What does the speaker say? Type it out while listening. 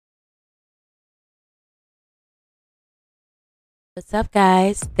What's up,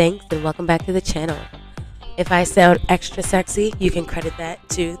 guys? Thanks and welcome back to the channel. If I sound extra sexy, you can credit that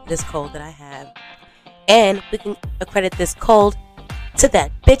to this cold that I have. And we can accredit this cold to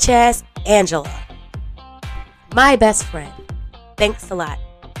that bitch ass Angela, my best friend. Thanks a lot,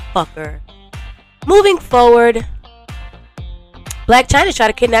 fucker. Moving forward, Blac Chyna tried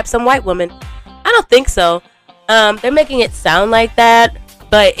to kidnap some white woman. I don't think so. They're making it sound like that,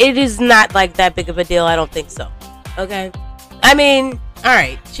 but it is not like that big of a deal. I don't think so. Okay? I mean,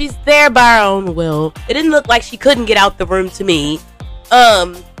 alright, she's there by her own will. It didn't look like she couldn't get out the room to me.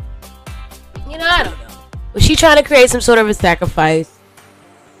 I don't know. Was she trying to create some sort of a sacrifice?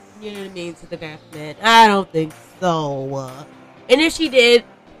 You know what I mean, to the Batman? I don't think so. And if she did,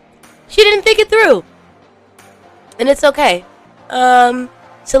 she didn't think it through. And it's okay.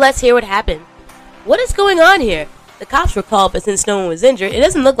 So let's hear what happened. What is going on here? The cops were called, but since no one was injured, it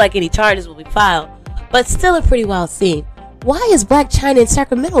doesn't look like any charges will be filed. But still a pretty wild scene. Why is Blac Chyna in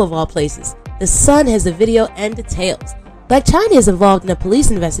Sacramento of all places? The Sun has the video and details. Blac Chyna is involved in a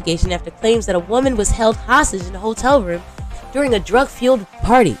police investigation after claims that a woman was held hostage in a hotel room during a drug-fueled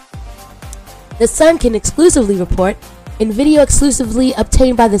party. The Sun can exclusively report, in video exclusively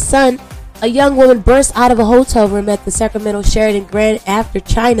obtained by the Sun, a young woman burst out of a hotel room at the Sacramento Sheraton Grand after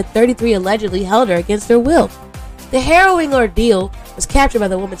Chyna, 33, allegedly held her against her will. The harrowing ordeal was captured by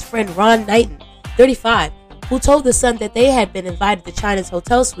the woman's friend Ron Knighton, 35, who told the Sun that they had been invited to Chyna's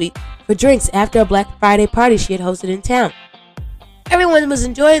hotel suite for drinks after a Black Friday party she had hosted in town. Everyone was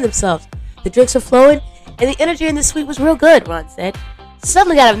enjoying themselves. The drinks were flowing, and the energy in the suite was real good, Ron said.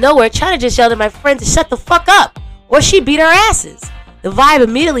 Suddenly, out of nowhere, Chyna just yelled at my friend to shut the fuck up, or she beat our asses. The vibe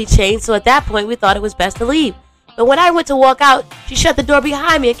immediately changed, so at that point, we thought it was best to leave. But when I went to walk out, she shut the door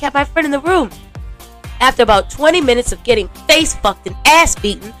behind me and kept my friend in the room. After about 20 minutes of getting face fucked and ass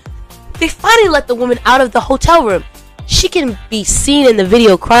beaten, they finally let the woman out of the hotel room. She can be seen in the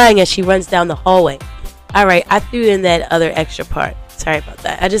video crying as she runs down the hallway. Alright, I threw in that other extra part. Sorry about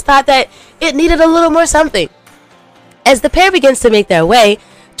that. I just thought that it needed a little more something. As the pair begins to make their way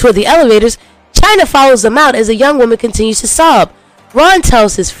toward the elevators, Chyna follows them out as a young woman continues to sob. Ron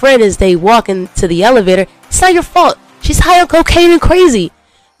tells his friend as they walk into the elevator, "It's not your fault. She's high on cocaine and crazy."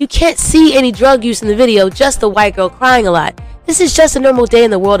 You can't see any drug use in the video, just a white girl crying a lot. This is just a normal day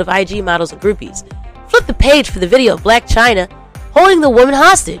in the world of IG models and groupies. Flip the page for the video of Blac Chyna holding the woman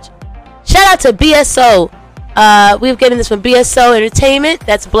hostage. Shout out to BSO. We've getting this from BSO Entertainment.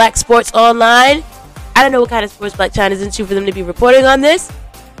 That's Black Sports Online. I don't know what kind of sports Blac Chyna's into for them to be reporting on this.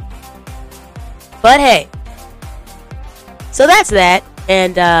 But hey. So that's that.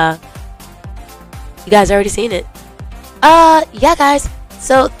 And you guys already seen it. Yeah, guys.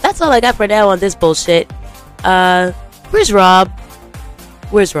 So that's all I got for now on this bullshit. Where's Rob?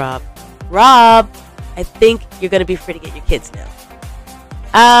 Where's Rob? Rob, I think you're going to be free to get your kids now.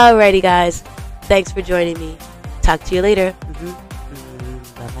 Alrighty, guys. Thanks for joining me. Talk to you later.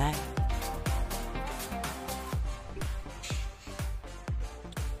 Bye-bye.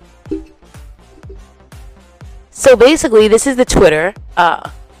 So basically, this is the Twitter,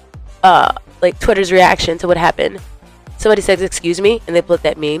 like Twitter's reaction to what happened. Somebody says, "Excuse me," and they put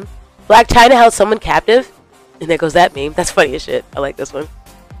that meme. Blac Chyna held someone captive. And there goes that meme. That's funny as shit. I like this one.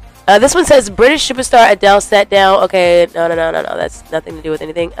 This one says British superstar Adele sat down. Okay, no. That's nothing to do with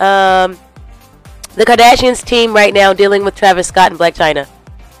anything. The Kardashians team right now dealing with Travis Scott and Blac Chyna.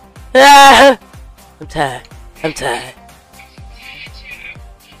 I'm tired.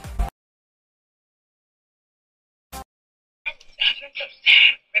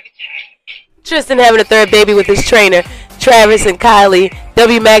 Tristan having a third baby with his trainer, Travis and Kylie.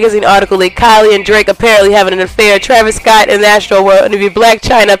 W Magazine article leaked Kylie and Drake apparently having an affair. Travis Scott and the Astro World interview. Blac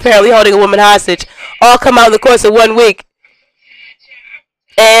Chyna apparently holding a woman hostage. All come out in the course of 1 week.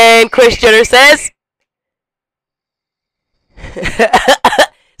 And Kris Jenner says...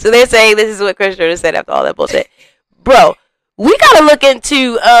 So they're saying this is what Kris Jenner said after all that bullshit. Bro, we gotta look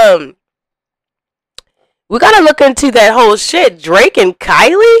into that whole shit. Drake and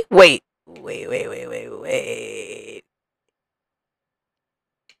Kylie? Wait.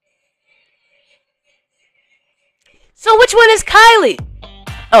 So which one is Kylie?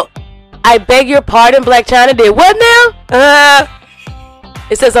 Oh, I beg your pardon, Blac Chyna did what now?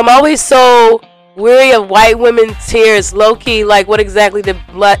 It says, "I'm always so weary of white women's tears." Low-key, like what exactly did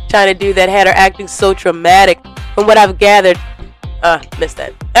Blac Chyna do that had her acting so traumatic? From what I've gathered. Missed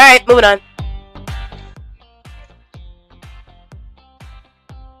that. Alright, moving on.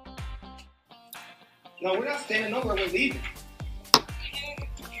 No, we're not standing nowhere. We're leaving.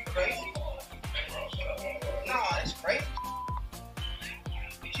 You crazy? Nah, it's crazy.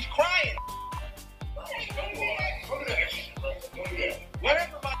 She's crying.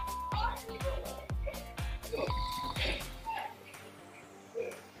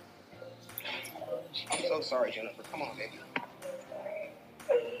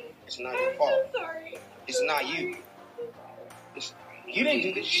 It's not your fault. I'm sorry. It's not you. You didn't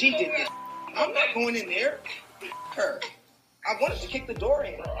do this. She did this. I'm not going in there. Her. I wanted to kick the door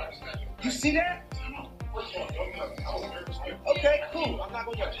in. You see that? Okay, cool. I'm not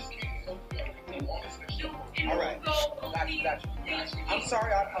going to yell. All right. Got you. I'm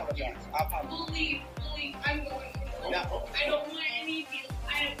sorry. I apologize. Please. I'm going. No. I don't want any deal.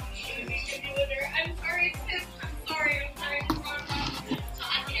 I don't want anything to do with her. I'm sorry, sis. I'm sorry.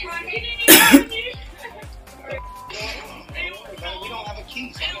 We don't have a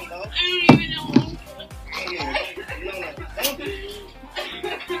key, so I don't know. I don't even know.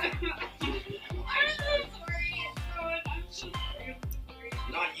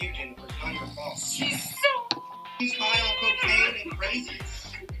 Not you, Jennifer. It's not your fault. She's high on cocaine and crazy. She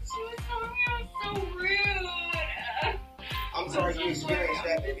was telling me I was so rude. I'm sorry you experienced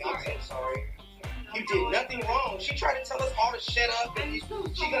that, baby. I'm so sorry. You did nothing wrong. She tried to tell us all to shut up and she's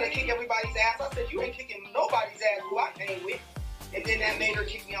gonna kick everybody's ass. I said, you ain't kicking nobody's ass who I came with. And then that made her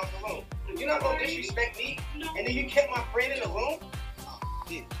kick me out the room. You're not gonna disrespect me? And then you kept my friend in the room?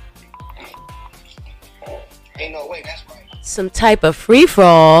 Yeah. Ain't no way, that's right. Some type of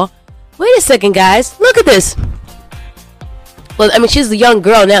free-for-all. Wait a second, guys. Look at this. Well, I mean, she's a young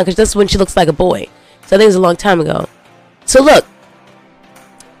girl now because that's when she looks like a boy. So I think it was a long time ago. So look.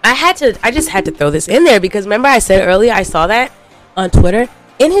 I just had to throw this in there because remember I said earlier I saw that on Twitter.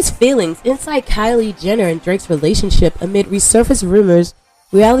 In his feelings, inside Kylie Jenner and Drake's relationship amid resurfaced rumors,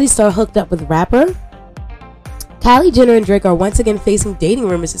 reality star hooked up with rapper. Kylie Jenner and Drake are once again facing dating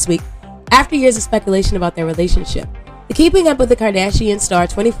rumors this week after years of speculation about their relationship. The Keeping Up with the Kardashian star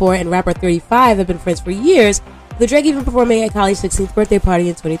 24 and rapper 35 have been friends for years, with Drake even performing at Kylie's 16th birthday party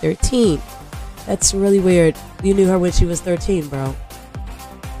in 2013. That's really weird. You knew her when she was 13, bro.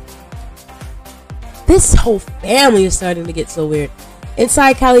 This whole family is starting to get so weird.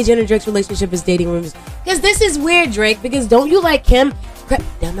 Inside Kylie Jenner and Drake's relationship is dating rumors. Because this is weird, Drake. Because don't you like Kim? Crept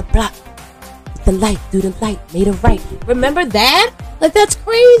down the block. With the light, through the light, made it right. Remember that? Like, that's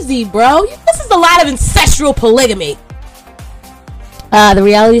crazy, bro. This is a lot of ancestral polygamy. The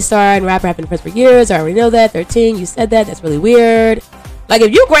reality star and rapper have been friends for years. I already know that. 13, you said that. That's really weird. Like,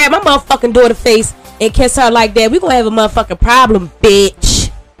 if you grab my motherfucking daughter's face and kiss her like that, we're going to have a motherfucking problem,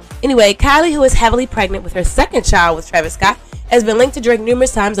 bitch. Anyway, Kylie, who is heavily pregnant with her second child with Travis Scott, has been linked to Drake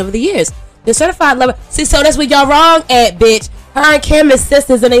numerous times over the years. The certified lover. See, so that's where y'all wrong at, bitch. Her and Kim is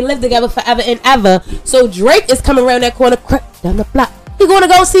sisters and they live together forever and ever. So Drake is coming around that corner, down the block. He going to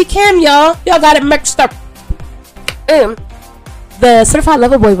go see Kim, y'all. Y'all got it mixed up. The certified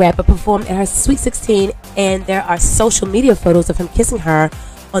lover boy rapper performed at her Sweet 16, and there are social media photos of him kissing her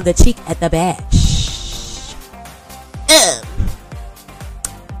on the cheek at the bash.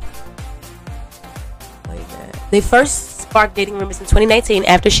 They first sparked dating rumors in 2019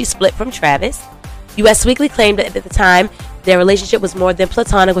 after she split from Travis. US Weekly claimed that at the time, their relationship was more than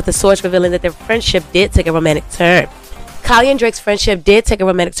platonic, with the source revealing that their friendship did take a romantic turn. Kylie and Drake's friendship did take a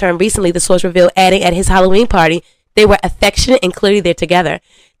romantic turn recently, the source revealed, adding at his Halloween party, they were affectionate and clearly they're together.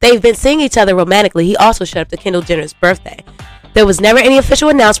 They've been seeing each other romantically. He also showed up to Kendall Jenner's birthday. There was never any official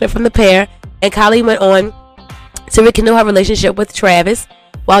announcement from the pair, and Kylie went on to rekindle her relationship with Travis,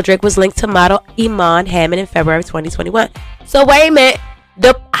 while Drake was linked to model Iman Hammond in February 2021. So wait a minute,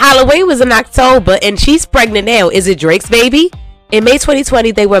 the Halloween was in October and she's pregnant now. Is it Drake's baby? In May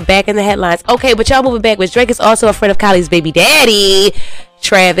 2020, they were back in the headlines. Okay, but y'all moving backwards. Drake is also a friend of Kylie's baby daddy,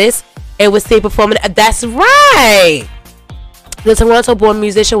 Travis, and was seen performing. That's right. The Toronto-born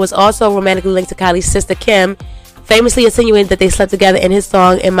musician was also romantically linked to Kylie's sister Kim, famously insinuating that they slept together in his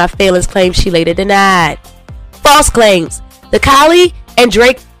song "In My Feelings," claims she later denied. False claims. The Kylie and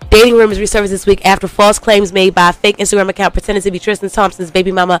Drake dating rumors resurfaced this week after false claims made by a fake Instagram account pretending to be Tristan Thompson's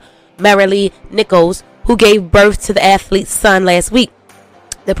baby mama, Marilee Nichols, who gave birth to the athlete's son last week.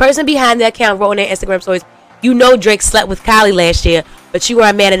 The person behind the account wrote on their Instagram stories, "You know Drake slept with Kylie last year, but you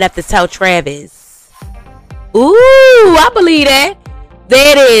weren't man enough to tell Travis." Ooh, I believe that.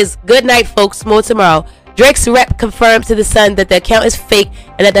 There it is. Good night, folks. More tomorrow. Drake's rep confirmed to The Sun that the account is fake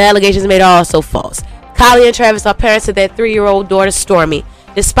and that the allegations made are also false. Kylie and Travis are parents to their 3-year-old daughter, Stormy.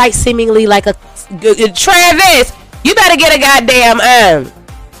 Despite seemingly like a... Travis! You better get a goddamn...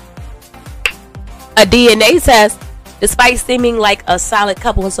 a DNA test. Despite seeming like a solid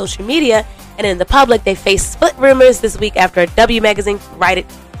couple on social media and in the public, they faced split rumors this week after a W Magazine writer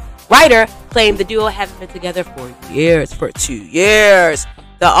claimed the duo haven't been together for 2 years.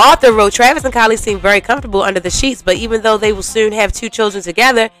 The author wrote, Travis and Kylie seem very comfortable under the sheets, but even though they will soon have 2 children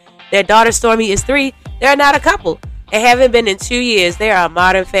together, their daughter Stormy is 3, they're not a couple and haven't been in 2 years. They are a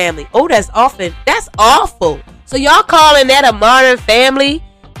modern family. Oh, that's awful. So y'all calling that a modern family?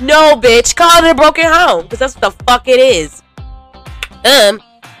 No, bitch. Call it a broken home. Because that's what the fuck it is.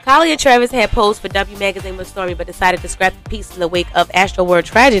 Kylie and Travis had posed for W Magazine with Stormy, but decided to scrap the piece in the wake of Astroworld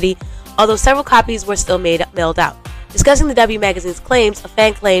tragedy, although several copies were still mailed out. Discussing the W Magazine's claims, a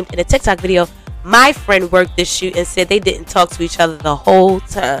fan claimed in a TikTok video, "My friend worked this shoot and said they didn't talk to each other the whole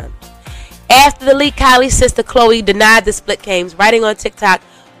time." After the leak, Kylie's sister Chloe denied the split claims, writing on TikTok,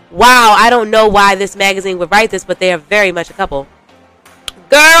 "Wow, I don't know why this magazine would write this, but they are very much a couple."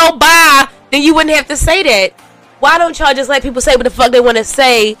 Girl, bye. Then you wouldn't have to say that. Why don't y'all just let people say what the fuck they want to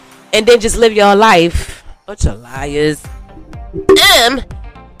say and then just live your life? Bunch of liars.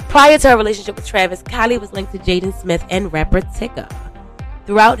 Prior to her relationship with Travis, Kylie was linked to Jaden Smith and rapper Tika.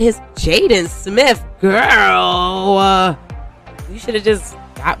 Throughout his Jaden Smith, girl, you should have just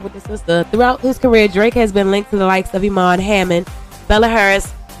got with the sister. Throughout his career, Drake has been linked to the likes of Iman Hammond, Bella Harris,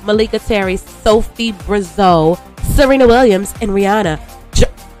 Malika Terry, Sophie Brazeau, Serena Williams, and Rihanna.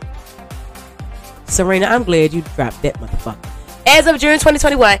 Serena, I'm glad you dropped that motherfucker. As of June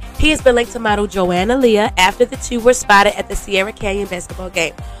 2021, he has been linked to model Joanna Leah after the two were spotted at the Sierra Canyon basketball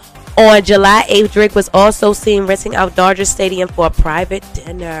game. On July 8th, Drake was also seen renting out Dodger Stadium for a private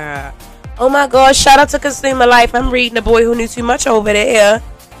dinner. Oh my gosh, shout out to Consumer Life. I'm reading The Boy Who Knew Too Much over there.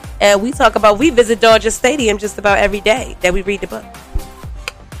 And we visit Dodger Stadium just about every day that we read the book.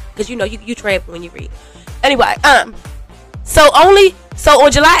 Because you know, you trap when you read. Anyway, So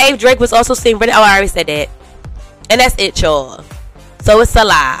on July 8th, Drake was also seen renting. Oh, I already said that. And that's it, y'all. So it's a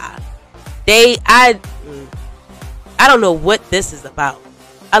lie. I don't know what this is about.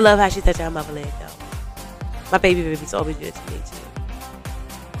 I love how she touched her mother leg though. My baby's always good to me too.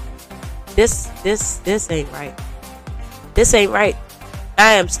 This ain't right. This ain't right.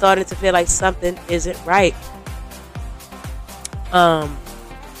 I am starting to feel like something isn't right.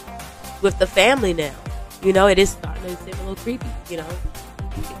 With the family now. You know, it is starting to seem a little creepy, you know.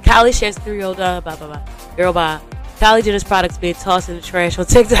 Kylie shares 3-year-old blah blah blah. Girl, bye. Kylie Jenner's products being tossed in the trash on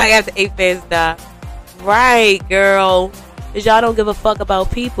TikTok after 8 fans die. Right, girl. Because y'all don't give a fuck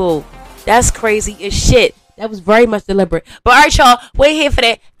about people. That's crazy as shit. That was very much deliberate. But alright, y'all. We're here for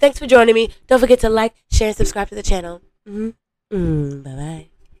that. Thanks for joining me. Don't forget to like, share, and subscribe to the channel. Bye-bye.